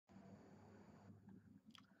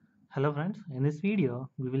Hello friends, in this video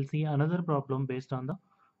we will see another problem based on the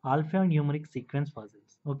alphanumeric sequence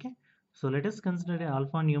puzzles. Okay, so let us consider a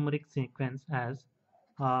alphanumeric sequence as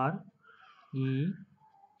R, E,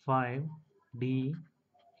 5, D,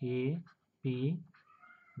 A, P,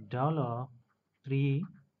 dollar, 3,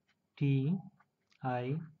 T,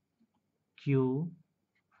 I, Q,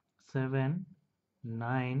 7,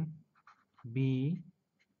 9, B,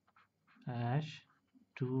 hash,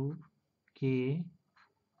 2, K,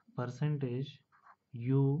 percentage,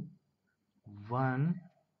 U, 1,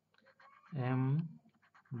 M,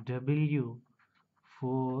 W,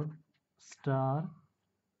 4, star,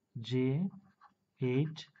 J,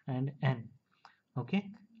 8 and N.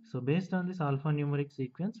 Okay, so based on this alphanumeric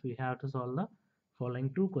sequence we have to solve the following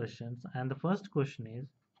two questions, and the first question is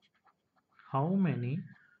how many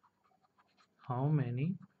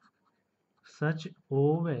such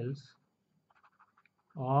ovals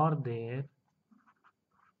are there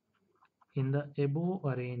in the above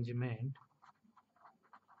arrangement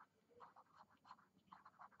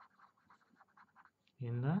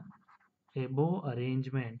in the above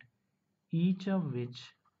arrangement each of which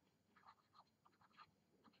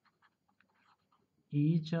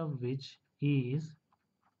is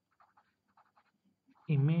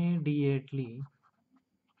immediately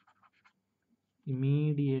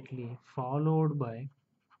followed by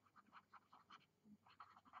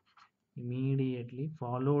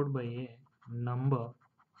a number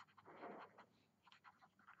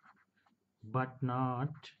but not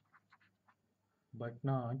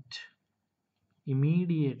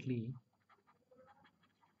immediately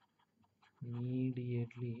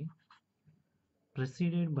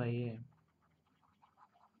preceded by a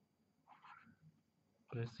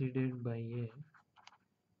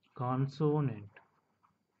consonant,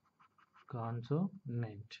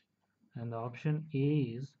 and the option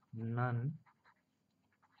A is none,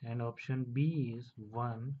 and option B is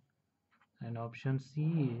 1, and option C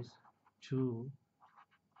is 2,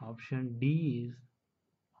 option D is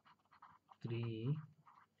 3,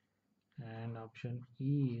 and option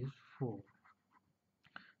E is 4.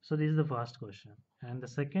 So this is the first question, and the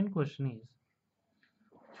second question is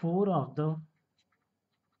four of the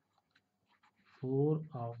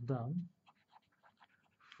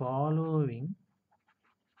following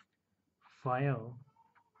 5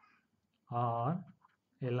 are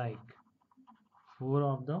alike. Four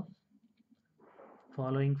of the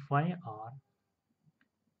following 5 are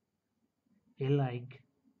alike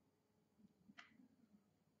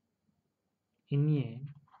in a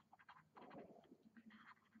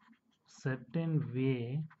certain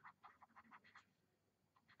way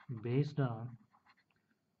based on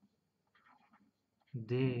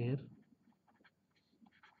their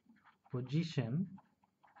position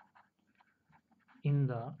in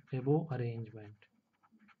the above arrangement.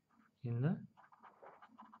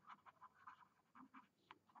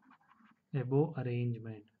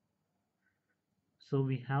 So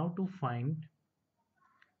we have to find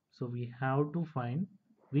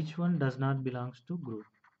which one does not belongs to group,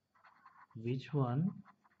 which one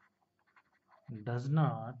does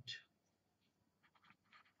not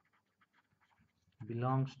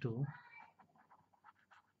belongs to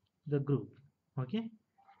the group. Okay,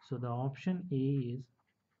 so the option A is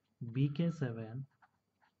BK7,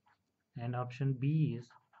 and option B is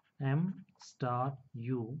M star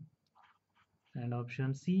U, and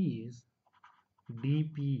option C is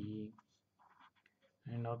DPE,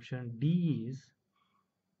 and option D is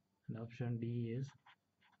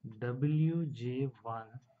WJ1,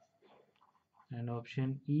 and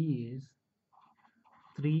option E is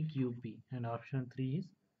 3QP, and option 3 is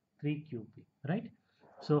 3QP, right?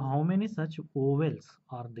 So how many such ovals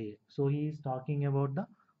are there? So he is talking about the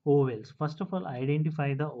ovals. First of all,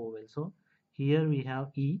 identify the oval. So here we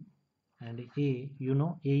have E and A. You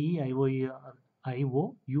know, AE, IOU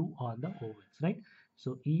are the ovals, right?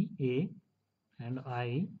 So E, A, and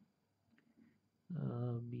I,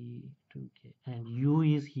 B, 2K, and U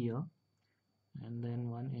is here, and then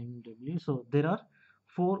one MW. So there are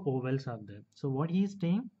 4 ovals are there. So what he is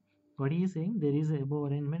saying, there is a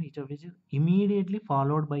above arrangement, each of which is immediately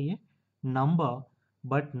followed by a number,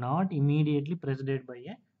 but not immediately preceded by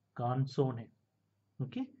a consonant.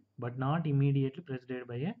 Okay, but not immediately preceded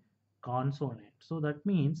by a consonant. So that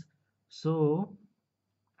means, so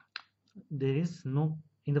there is no,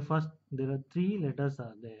 in the first there are 3 letters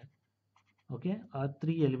are there. Okay,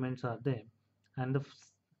 3 elements are there, and the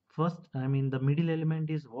first, I mean the middle element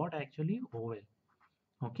is what, actually oval.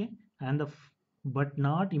 Okay, and but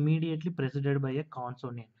not immediately preceded by a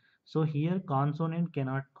consonant. So here consonant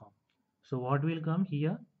cannot come. So what will come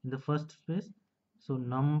here in the first space? So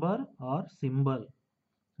number or symbol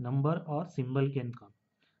number or symbol can come,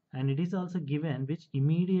 and it is also given which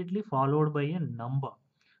immediately followed by a number.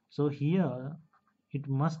 So here it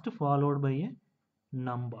must followed by a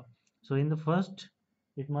number. So in the first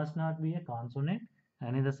it must not be a consonant,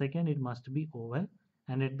 and in the second it must be vowel,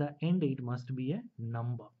 and at the end it must be a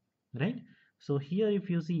number, right? So here if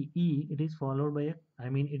you see E, it is followed by a,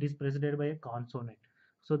 it is preceded by a consonant,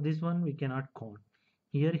 so this one we cannot count.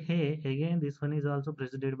 Here hey, again this one is also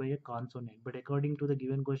preceded by a consonant, but according to the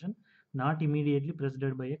given question not immediately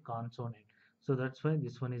preceded by a consonant, so that's why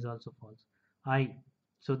this one is also false. I,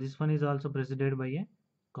 so this one is also preceded by a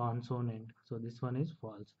consonant, so this one is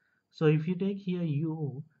false. So if you take here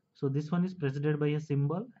U, so this one is preceded by a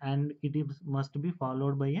symbol and it is must be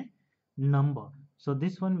followed by a number, so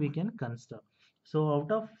this one we can consider. So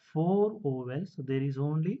out of 4 vowels there is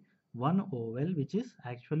only one vowel uh, which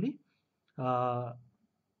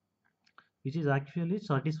is actually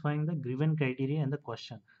satisfying the given criteria in the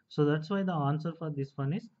question. So that's why the answer for this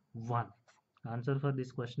one is 1. Answer for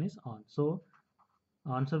this question is on. So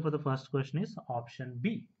answer for the first question is option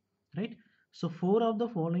B, right? So 4 of the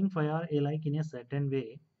following 5 are alike in a certain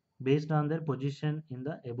way based on their position in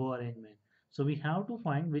the above arrangement. So we have to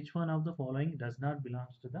find which one of the following does not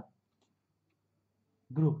belongs to the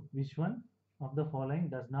group. Which one of the following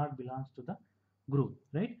does not belongs to the group,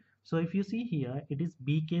 right? So if you see here, it is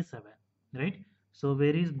BK7, right? So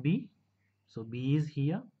where is B? So B is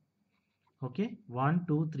here. Okay, 1,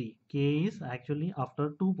 2, 3. K is actually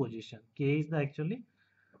after 2 position. K is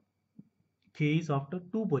after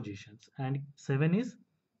 2 positions, and 7 is,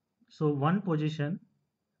 so 1 position,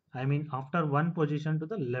 after 1 position to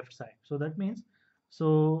the left side. So that means,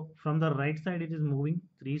 so from the right side it is moving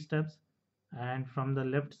 3 steps, and from the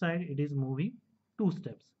left side it is moving 2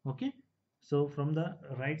 steps. Okay, so from the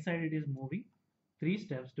right side it is moving 3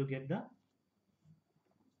 steps to get the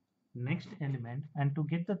next element, and to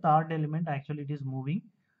get the third element actually it is moving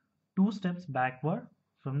 2 steps backward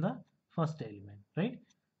from the first element, right?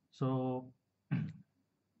 So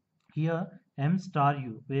here M star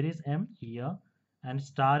U, where is M? Here, and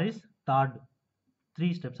star is third,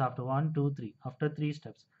 3 steps after 1, 2, 3, after 3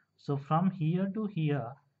 steps. So from here to here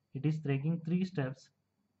it is taking 3 steps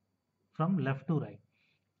from left to right.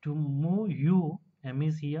 To move U, M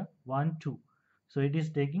is here 1, 2, so it is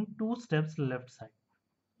taking 2 steps left side.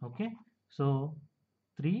 Okay, so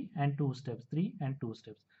 3 and 2 steps, 3 and 2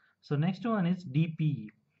 steps. So next one is DPE.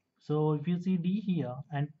 So if you see D here,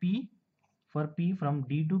 and P, for P from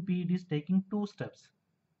D to P it is taking 2 steps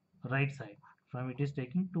right side, from it is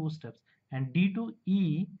taking 2 steps, and D to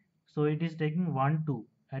E, so it is taking 1, 2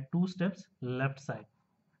 at 2 steps left side,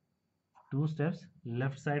 2 steps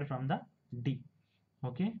left side from the D.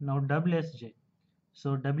 Okay, now WSJ.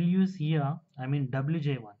 So W is here,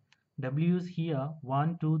 WJ1. W is here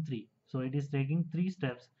 1, 2, 3. So it is taking 3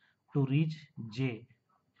 steps to reach J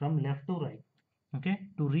from left to right. Okay,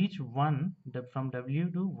 to reach 1 from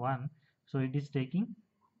W to 1, so it is taking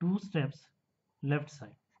 2 steps left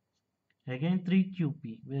side. Again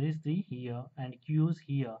 3QP, where is 3? Here, and Q is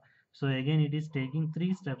here. So again it is taking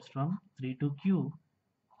 3 steps from 3 to Q,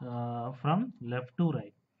 from left to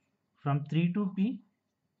right. From 3 to P,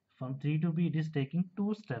 it is taking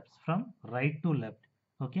 2 steps from right to left.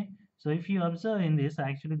 Okay, so if you observe in this,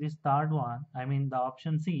 actually this third one, the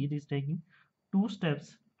option C, it is taking 2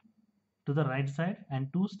 steps to the right side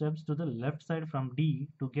and 2 steps to the left side from D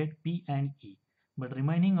to get P and E, but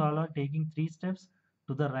remaining all are taking 3 steps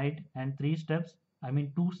to the right and 3 steps,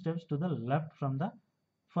 2 steps to the left from the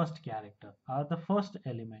first character or the first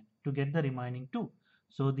element to get the remaining 2.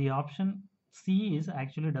 So the option C is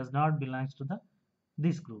actually does not belongs to the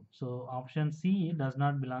this group. So option C does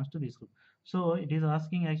not belongs to this group. So it is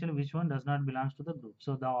asking actually which one does not belongs to the group.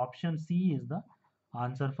 So the option C is the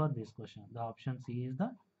answer for this question. The option C is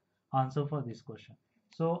the answer for this question.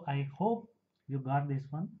 So I hope you got this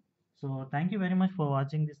one. So thank you very much for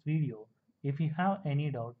watching this video. If you have any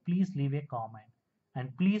doubt, please leave a comment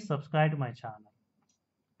and please subscribe to my channel.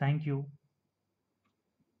 Thank you.